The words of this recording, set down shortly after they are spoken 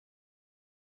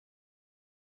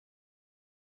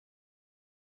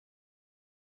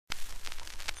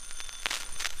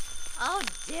Oh,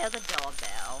 dear, the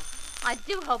doorbell. I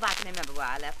do hope I can remember where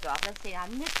I left off. Let's see,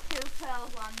 I'm knit 2, pearl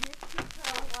 1, knit 2,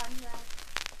 pearl 1.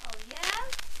 Oh,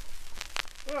 yes?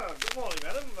 Well, good morning,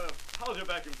 madam. How's your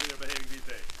vacuum cleaner behaving these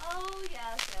days? Oh,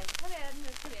 yes.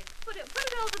 Put it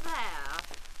over there.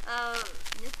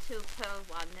 Knit 2, pearl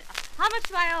 1. How much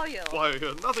do I owe you? Why,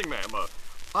 nothing, ma'am.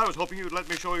 I was hoping you'd let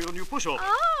me show you the new pushover.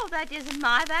 Oh, that isn't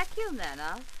my vacuum then,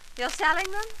 huh? You're selling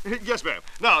them? Yes, ma'am.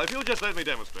 Now, if you'll just let me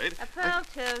demonstrate. A pearl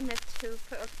 2, knit 2,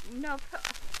 pearl... No, pearl...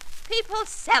 People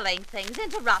selling things,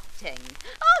 interrupting.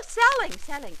 Oh, selling.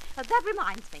 That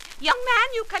reminds me. Young man,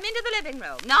 you come into the living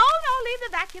room. No, leave the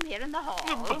vacuum here in the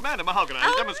hall. But, madam, how can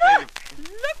I demonstrate it?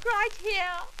 Look right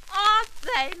here. Aren't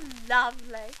they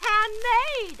lovely?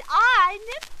 Handmade. I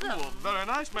knit them. Oh, very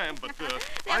nice, ma'am, but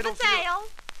They're I for don't sale.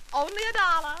 Only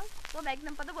 $1. We'll make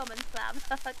them for the Women's Club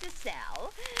to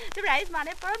sell, to raise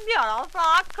money for a mural for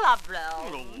our club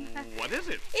room. Oh, what is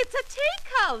it? It's a tea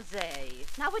cozy.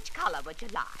 Now, which color would you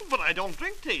like? But I don't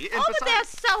drink tea. And But they're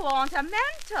so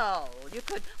ornamental. You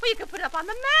could put it up on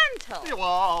the mantel. Yeah,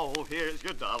 well, here's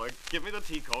your dollar. Give me the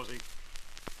tea cozy.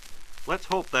 Let's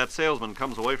hope that salesman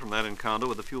comes away from that encounter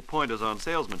with a few pointers on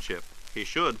salesmanship. He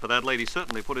should, for that lady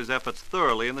certainly put his efforts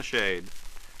thoroughly in the shade.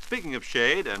 Speaking of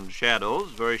shade and shadows,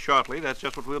 very shortly, that's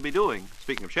just what we'll be doing.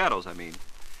 Speaking of shadows, I mean.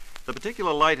 The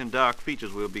particular light and dark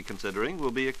features we'll be considering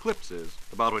will be eclipses,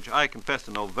 about which I confess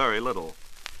to know very little.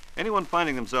 Anyone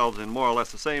finding themselves in more or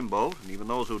less the same boat, and even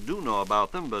those who do know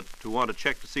about them but who want to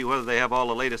check to see whether they have all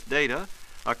the latest data,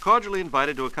 are cordially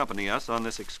invited to accompany us on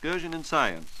this excursion in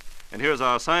science. And here's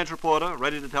our science reporter,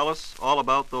 ready to tell us all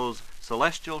about those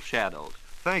celestial shadows.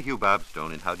 Thank you, Bob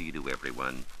Stone, and how do you do,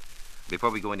 everyone?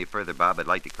 Before we go any further, Bob, I'd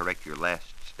like to correct your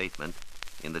last statement.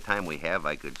 In the time we have,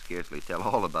 I could scarcely tell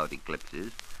all about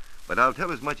eclipses, but I'll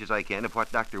tell as much as I can of what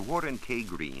Dr. Warren K.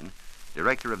 Green,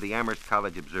 director of the Amherst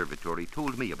College Observatory,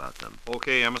 told me about them.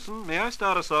 Okay, Emerson, may I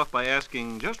start us off by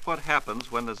asking just what happens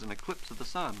when there's an eclipse of the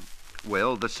sun?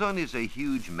 Well, the sun is a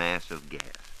huge mass of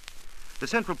gas. The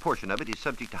central portion of it is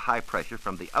subject to high pressure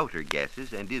from the outer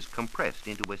gases and is compressed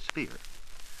into a sphere.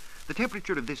 The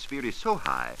temperature of this sphere is so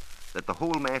high that the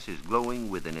whole mass is glowing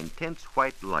with an intense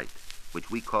white light, which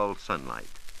we call sunlight.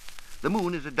 The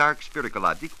moon is a dark spherical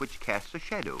object which casts a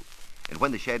shadow, and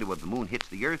when the shadow of the moon hits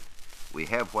the Earth, we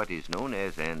have what is known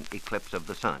as an eclipse of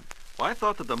the sun. Well, I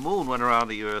thought that the moon went around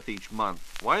the Earth each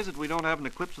month. Why is it we don't have an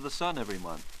eclipse of the sun every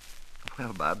month?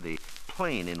 Well, Bob, the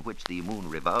plane in which the moon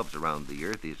revolves around the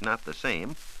Earth is not the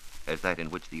same as that in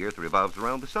which the Earth revolves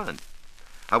around the sun.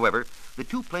 However, the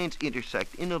two planes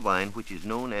intersect in a line which is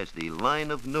known as the line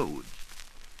of nodes.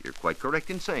 You're quite correct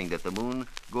in saying that the moon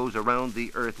goes around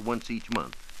the Earth once each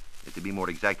month. To be more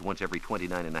exact, once every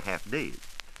 29 and a half days.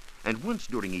 And once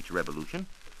during each revolution,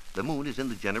 the moon is in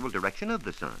the general direction of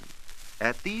the sun.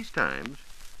 At these times,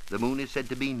 the moon is said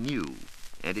to be new,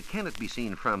 and it cannot be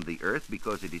seen from the Earth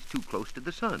because it is too close to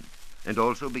the sun, and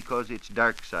also because its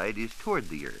dark side is toward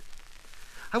the Earth.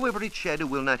 However, its shadow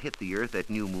will not hit the Earth at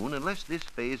new moon unless this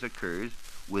phase occurs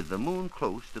with the moon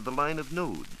close to the line of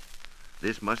nodes.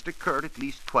 This must occur at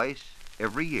least twice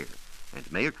every year, and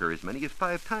may occur as many as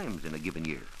 5 times in a given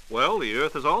year. Well, the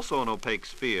Earth is also an opaque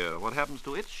sphere. What happens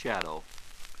to its shadow?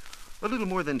 A little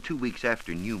more than 2 weeks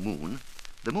after new moon,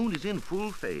 the moon is in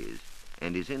full phase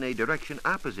and is in a direction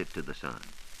opposite to the sun.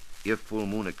 If full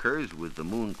moon occurs with the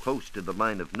moon close to the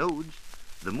line of nodes,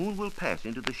 the moon will pass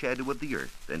into the shadow of the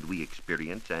Earth, and we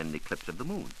experience an eclipse of the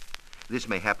moon. This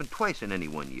may happen twice in any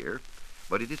one year,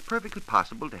 but it is perfectly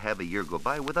possible to have a year go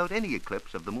by without any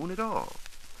eclipse of the moon at all.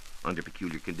 Under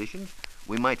peculiar conditions,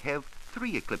 we might have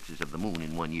 3 eclipses of the moon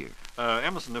in 1 year.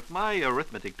 Emerson, if my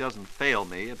arithmetic doesn't fail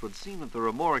me, it would seem that there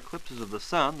are more eclipses of the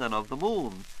sun than of the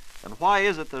moon. And why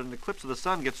is it that an eclipse of the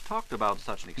sun gets talked about to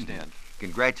such an extent?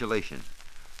 Congratulations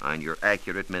on your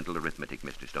accurate mental arithmetic,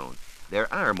 Mr. Stone.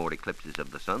 There are more eclipses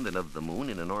of the sun than of the moon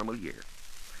in a normal year.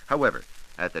 However,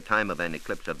 at the time of an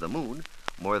eclipse of the moon,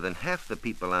 more than half the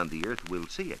people on the Earth will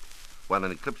see it, while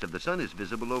an eclipse of the sun is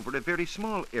visible over a very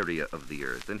small area of the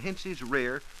Earth and hence is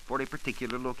rare for a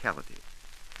particular locality.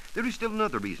 There is still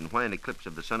another reason why an eclipse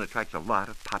of the sun attracts a lot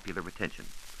of popular attention.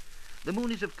 The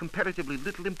moon is of comparatively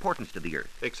little importance to the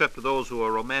Earth. Except to those who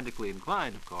are romantically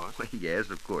inclined, of course. Yes,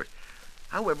 of course.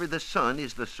 However, the sun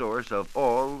is the source of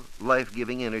all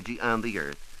life-giving energy on the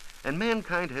Earth, and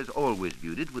mankind has always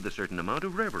viewed it with a certain amount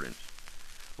of reverence.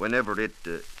 Whenever it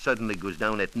suddenly goes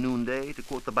down at noonday, to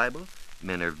quote the Bible,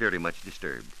 men are very much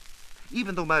disturbed.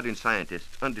 Even though modern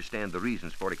scientists understand the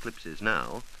reasons for eclipses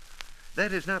now,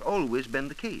 that has not always been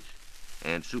the case.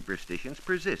 and superstitions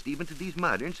persist even to these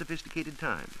modern, sophisticated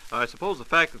times. I suppose the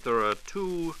fact that there are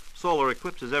 2 solar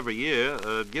eclipses every year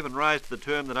given rise to the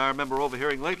term that I remember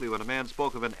overhearing lately when a man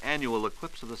spoke of an annual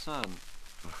eclipse of the sun.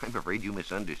 I'm afraid you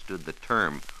misunderstood the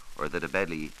term, or that a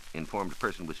badly informed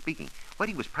person was speaking. What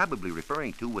he was probably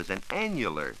referring to was an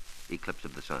annular eclipse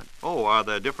of the sun. Oh, are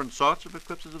there different sorts of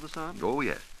eclipses of the sun? Oh,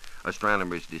 yes.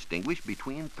 Astronomers distinguish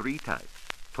between 3 types: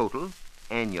 total,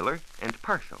 annular, and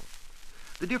partial.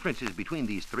 The differences between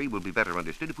these 3 will be better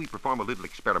understood if we perform a little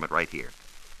experiment right here.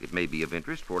 It may be of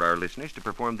interest for our listeners to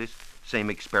perform this same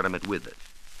experiment with us.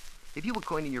 Have you a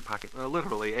coin in your pocket?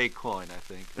 Literally a coin, I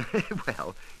think.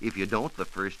 Well, if you don't, the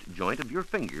first joint of your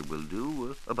finger will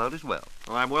do about as well.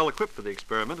 Well, I'm well equipped for the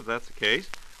experiment, if that's the case.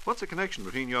 What's the connection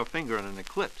between your finger and an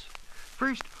eclipse?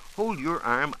 First, hold your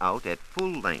arm out at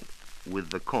full length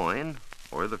with the coin,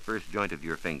 or the first joint of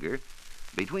your finger,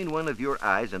 between one of your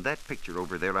eyes and that picture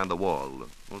over there on the wall.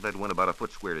 Well, that one about a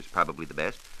foot square is probably the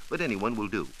best, but any one will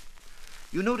do.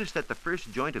 You notice that the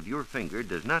first joint of your finger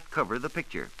does not cover the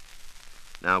picture.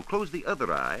 Now close the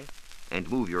other eye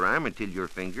and move your arm until your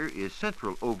finger is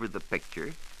central over the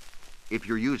picture. If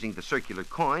you're using the circular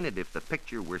coin, and if the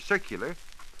picture were circular,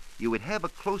 you would have a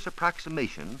close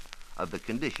approximation of the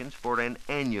conditions for an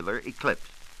annular eclipse,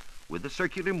 with the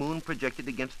circular moon projected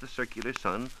against the circular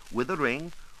sun with a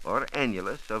ring or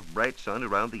annulus of bright sun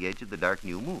around the edge of the dark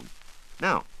new moon.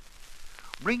 Now,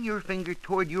 bring your finger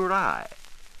toward your eye,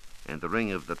 and the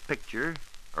ring of the picture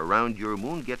around your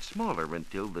moon gets smaller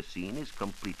until the scene is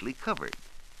completely covered.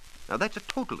 Now, that's a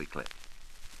total eclipse.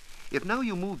 If now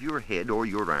you move your head or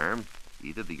your arm,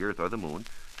 either the earth or the moon,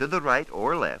 to the right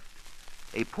or left,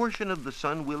 a portion of the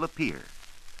sun will appear,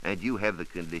 and you have the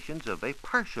conditions of a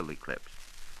partial eclipse,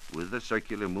 with the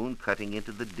circular moon cutting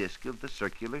into the disk of the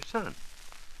circular sun.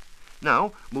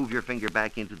 Now, move your finger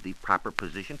back into the proper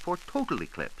position for total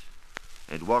eclipse,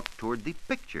 and walk toward the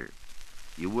picture.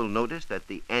 You will notice that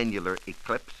the annular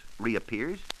eclipse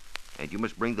reappears, and you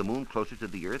must bring the moon closer to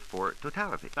the earth for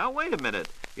totality. Now, wait a minute.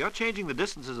 You're changing the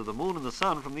distances of the moon and the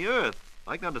sun from the earth.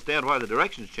 I can understand why the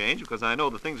directions change, because I know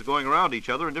that things are going around each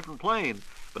other in different planes.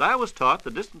 But I was taught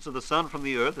the distance of the sun from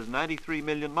the earth is 93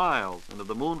 million miles, and of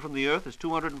the moon from the earth is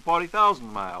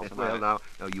 240,000 miles. Well, now,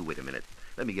 you wait a minute.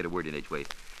 Let me get a word in edgeways.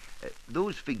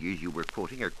 Those figures you were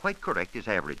quoting are quite correct as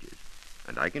averages,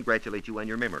 and I congratulate you on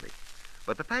your memory.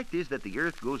 But the fact is that the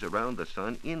earth goes around the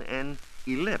sun in an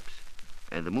ellipse,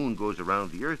 and the moon goes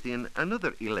around the earth in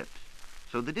another ellipse.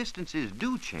 So the distances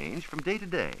do change from day to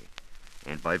day,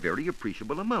 and by very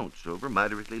appreciable amounts over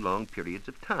moderately long periods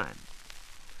of time.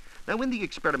 Now, in the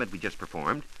experiment we just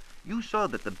performed, you saw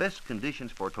that the best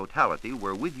conditions for totality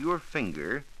were with your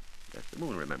finger, that's the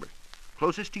moon, remember,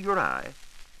 closest to your eye,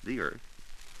 the earth,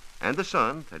 and the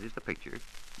sun, that is the picture,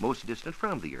 most distant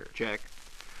from the earth. Check.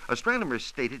 Astronomers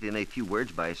state it in a few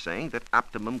words by saying that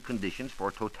optimum conditions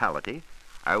for totality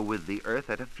are with the earth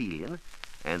at aphelion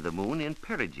and the moon in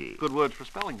perigee. Good words for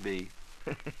spelling bee.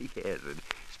 Yes, and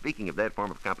speaking of that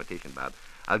form of competition, Bob,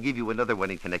 I'll give you another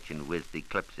one in connection with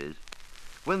eclipses.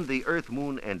 When the earth,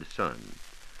 moon, and sun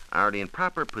are in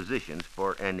proper positions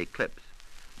for an eclipse,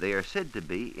 they are said to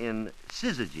be in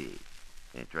syzygy.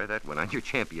 Hey, try that one on your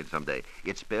champion someday.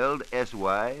 It's spelled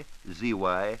S-Y-Z-Y-G-Y.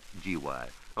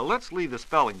 Well, let's leave the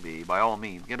spelling bee, by all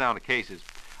means. Get down to cases.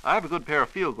 I have a good pair of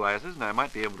field glasses, and I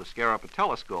might be able to scare up a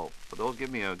telescope. Would those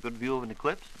give me a good view of an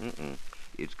eclipse?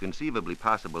 It's conceivably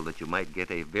possible that you might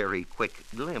get a very quick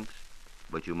glimpse,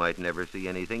 but you might never see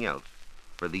anything else,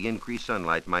 for the increased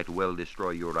sunlight might well destroy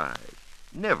your eyes.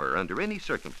 Never, under any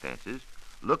circumstances,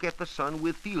 look at the sun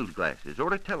with field glasses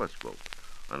or a telescope,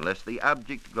 unless the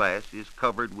object glass is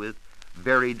covered with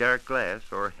very dark glass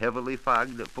or heavily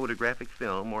fogged photographic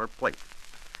film or plate.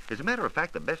 As a matter of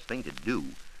fact, the best thing to do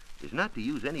is not to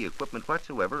use any equipment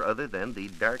whatsoever other than the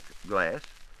dark glass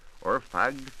or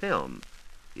fogged film.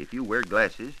 If you wear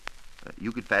glasses,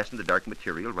 you could fasten the dark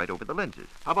material right over the lenses.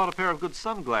 How about a pair of good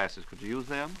sunglasses? Could you use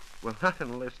them? Well, not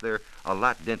unless they're a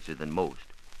lot denser than most.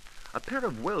 A pair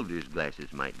of welder's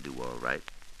glasses might do all right.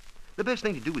 The best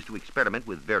thing to do is to experiment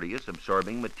with various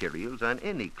absorbing materials on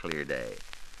any clear day,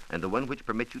 and the one which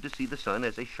permits you to see the sun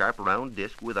as a sharp round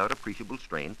disk without appreciable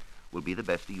strain will be the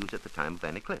best to use at the time of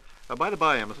an eclipse. By the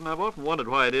by, Emerson, I've often wondered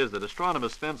why it is that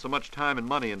astronomers spend so much time and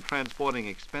money in transporting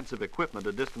expensive equipment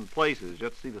to distant places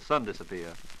just to see the sun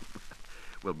disappear.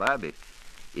 Well, Bob, if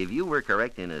you were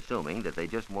correct in assuming that they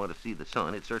just want to see the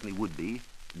sun, it certainly would be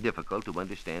difficult to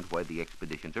understand why the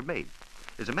expeditions are made.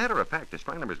 As a matter of fact,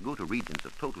 astronomers go to regions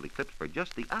of total eclipse for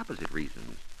just the opposite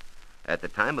reasons. At the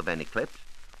time of an eclipse,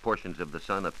 portions of the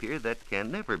sun appear that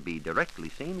can never be directly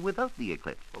seen without the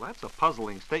eclipse. Well, that's a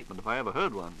puzzling statement if I ever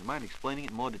heard one. Do you mind explaining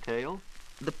it in more detail?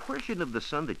 The portion of the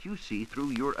sun that you see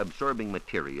through your absorbing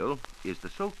material is the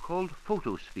so-called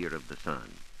photosphere of the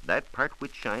sun, that part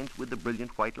which shines with the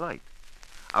brilliant white light.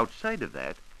 Outside of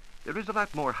that, there is a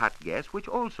lot more hot gas which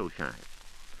also shines.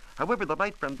 However, the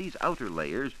light from these outer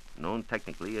layers, known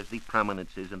technically as the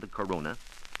prominences and the corona,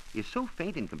 is so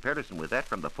faint in comparison with that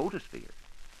from the photosphere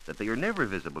that they are never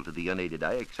visible to the unaided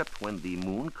eye except when the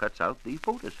moon cuts out the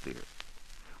photosphere.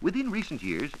 Within recent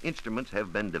years, instruments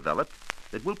have been developed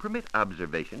that will permit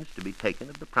observations to be taken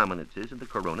of the prominences and the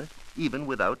corona even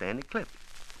without an eclipse.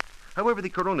 However, the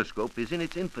coronoscope is in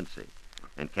its infancy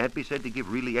and can't be said to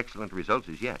give really excellent results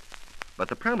as yet, but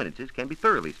the prominences can be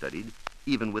thoroughly studied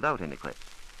even without an eclipse.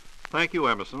 Thank you,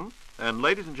 Emerson. And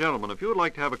ladies and gentlemen, if you would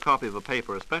like to have a copy of a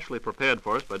paper especially prepared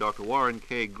for us by Dr. Warren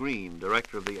K. Green,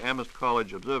 director of the Amherst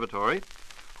College Observatory,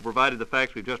 who provided the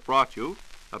facts we've just brought you,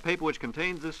 a paper which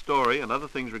contains this story and other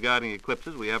things regarding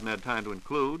eclipses we haven't had time to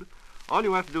include, all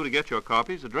you have to do to get your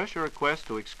copies, address your request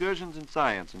to Excursions in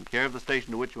Science in care of the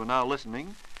station to which you are now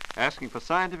listening, asking for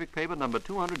scientific paper number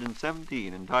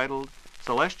 217 entitled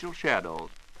Celestial Shadows.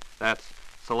 That's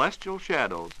Celestial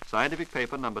Shadows, scientific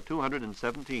paper number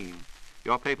 217.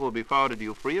 Your paper will be forwarded to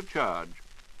you free of charge.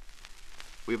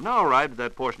 We have now arrived at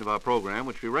that portion of our program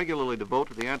which we regularly devote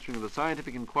to the answering of the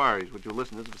scientific inquiries which you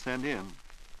listeners have sent in.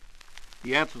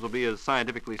 The answers will be as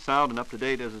scientifically sound and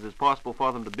up-to-date as it is possible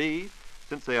for them to be,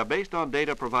 since they are based on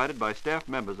data provided by staff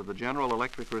members of the General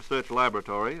Electric Research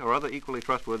Laboratory or other equally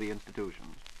trustworthy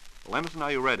institutions. Well, Emerson,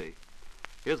 are you ready?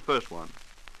 Here's the first one.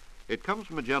 It comes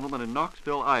from a gentleman in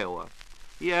Knoxville, Iowa.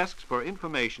 He asks for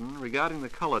information regarding the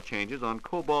color changes on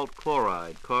cobalt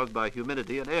chloride caused by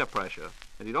humidity and air pressure,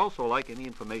 and he'd also like any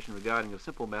information regarding a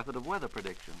simple method of weather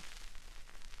prediction.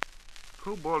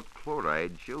 Cobalt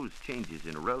chloride shows changes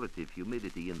in relative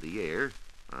humidity in the air.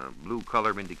 Blue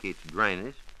color indicates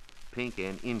dryness, pink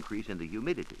an increase in the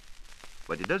humidity.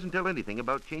 But it doesn't tell anything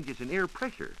about changes in air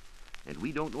pressure, and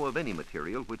we don't know of any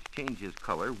material which changes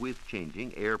color with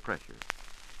changing air pressure.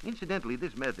 Incidentally,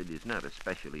 this method is not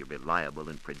especially reliable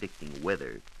in predicting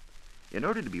weather. In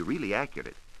order to be really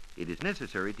accurate, it is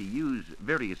necessary to use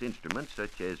various instruments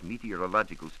such as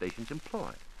meteorological stations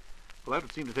employ. Well, that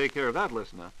would seem to take care of that,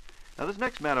 listener. Now, this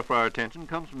next matter for our attention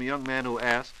comes from a young man who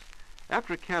asks,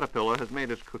 after a caterpillar has made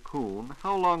its cocoon,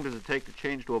 how long does it take to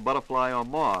change to a butterfly or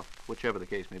moth, whichever the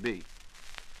case may be?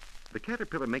 The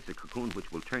caterpillar makes a cocoon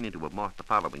which will turn into a moth the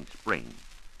following spring.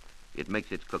 It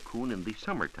makes its cocoon in the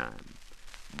summertime.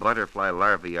 Butterfly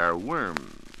larvae are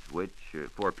worms, which,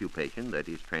 for pupation, that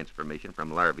is transformation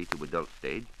from larvae to adult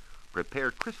stage,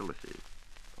 prepare chrysalises.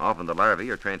 Often the larvae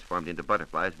are transformed into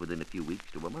butterflies within a few weeks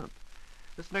to a month.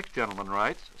 This next gentleman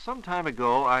writes, some time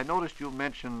ago I noticed you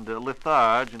mentioned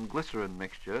litharge and glycerin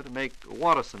mixture to make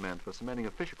water cement for cementing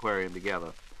a fish aquarium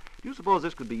together. Do you suppose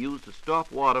this could be used to stop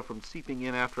water from seeping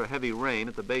in after a heavy rain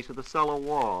at the base of the cellar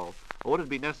wall? Or would it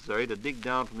be necessary to dig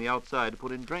down from the outside to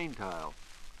put in drain tile?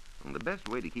 And the best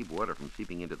way to keep water from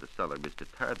seeping into the cellar is to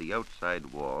tar the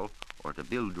outside wall or to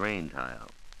build drain tile.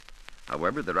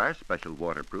 However, there are special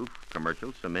waterproof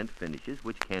commercial cement finishes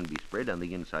which can be spread on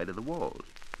the inside of the walls.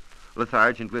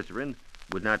 Litharge and glycerin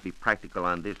would not be practical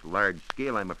on this large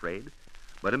scale, I'm afraid,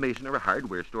 but a mason or a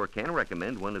hardware store can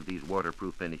recommend one of these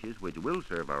waterproof finishes which will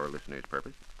serve our listeners'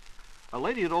 purpose. A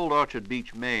lady at Old Orchard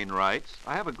Beach, Maine writes,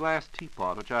 I have a glass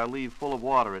teapot which I leave full of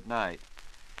water at night.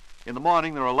 In the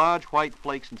morning, there are large white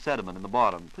flakes and sediment in the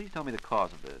bottom. Please tell me the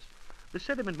cause of this. The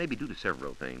sediment may be due to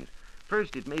several things.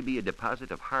 First, it may be a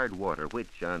deposit of hard water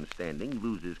which, on standing,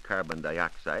 loses carbon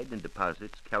dioxide and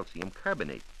deposits calcium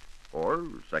carbonate. Or,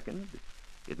 second,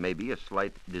 it may be a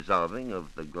slight dissolving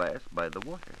of the glass by the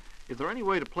water. Is there any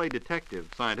way to play detective,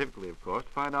 scientifically of course, to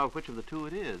find out which of the two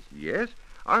it is? Yes,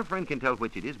 our friend can tell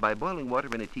which it is by boiling water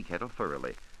in a tea kettle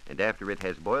thoroughly, and after it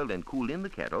has boiled and cooled in the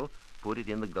kettle, put it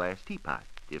in the glass teapot.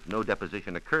 If no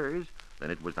deposition occurs, then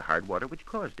it was the hard water which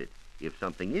caused it. If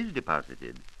something is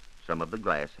deposited, some of the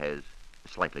glass has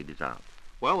slightly dissolved.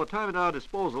 Well, the time at our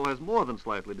disposal has more than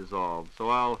slightly dissolved, so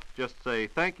I'll just say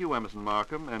thank you, Emerson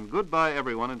Markham, and goodbye,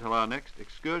 everyone, until our next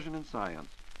excursion in science.